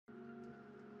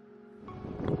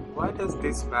Why does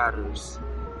this matters?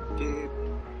 कि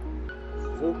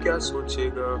वो क्या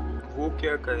सोचेगा, वो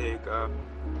क्या कहेगा,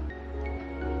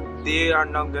 they are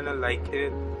not gonna like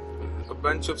it. A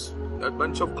bunch of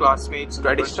classmates,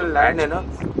 traditional line है ना,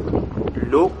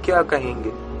 लोग क्या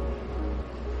कहेंगे.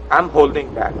 I'm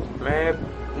holding back. मैं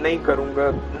नहीं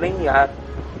करूँगा, नहीं यार,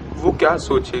 वो क्या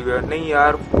सोचेगा, नहीं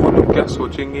यार, वो लोग क्या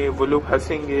सोचेंगे, वो लोग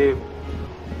हंसेंगे,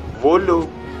 वो लोग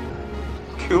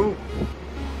क्यों,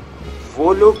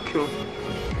 वो लोग क्यों,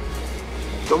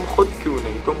 तुम खुद क्यों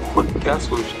नहीं, तुम खुद क्या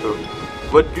सोचते हो?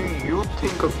 What do you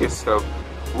think of yourself?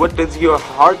 What does your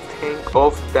heart think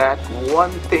of that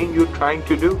one thing you're trying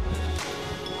to do?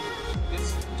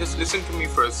 Just listen to me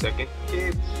for a second.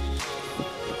 Okay.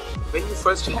 When you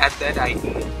first had that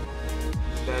idea,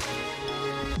 that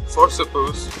for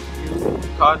suppose you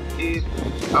thought कि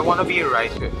I want to be a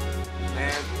writer,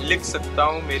 मैं लिख सकता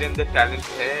हूँ, मेरे अंदर talent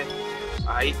है,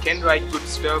 I can write good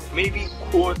stuff, maybe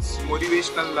quotes,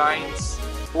 motivational lines,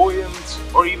 poems,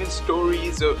 or even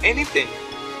stories or anything,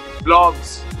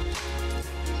 blogs.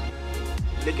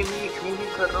 लेकिन ये क्यों नहीं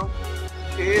कर रहा हूँ?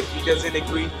 He doesn't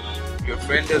agree, your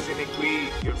friend doesn't agree,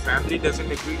 your family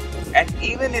doesn't agree, and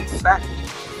even in fact,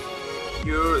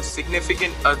 your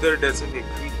significant other doesn't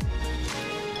agree.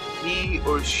 He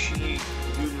or she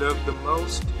you love the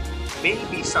most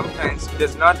maybe sometimes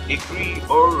does not agree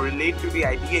or relate to the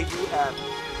idea you have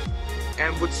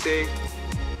and would say,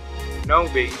 no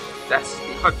babe, that's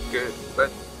not good, but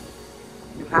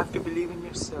you have to believe in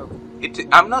yourself.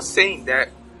 I'm not saying that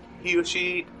he or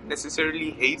she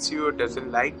necessarily hates you or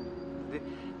doesn't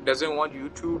want you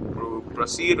to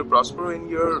proceed or prosper in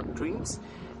your dreams,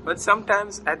 but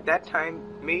sometimes at that time,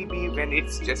 maybe when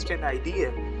it's just an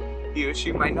idea, he or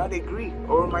she might not agree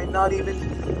or might not even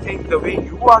think the way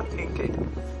you are thinking.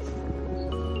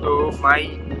 So my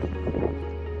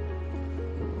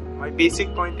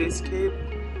basic point is to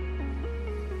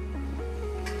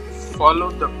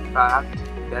follow the path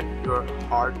that your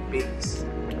heart beats.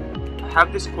 I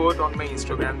have this quote on my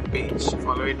Instagram page,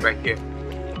 follow it right here.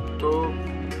 So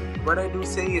what I do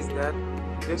say is that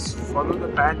just follow the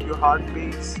path your heart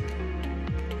beats,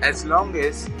 as long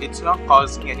as it's not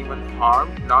causing anyone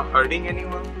harm, not hurting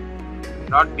anyone,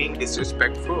 not being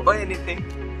disrespectful or anything.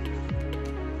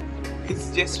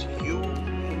 It's just you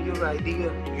and your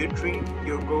idea, your dream,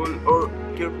 your goal or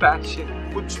your passion,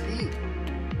 kuch bhi.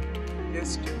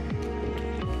 Just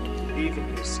believe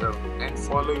in yourself and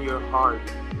follow your heart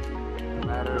no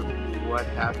matter what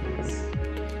happens.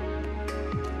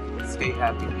 Stay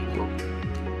happy, people.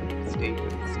 Stay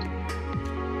blessed.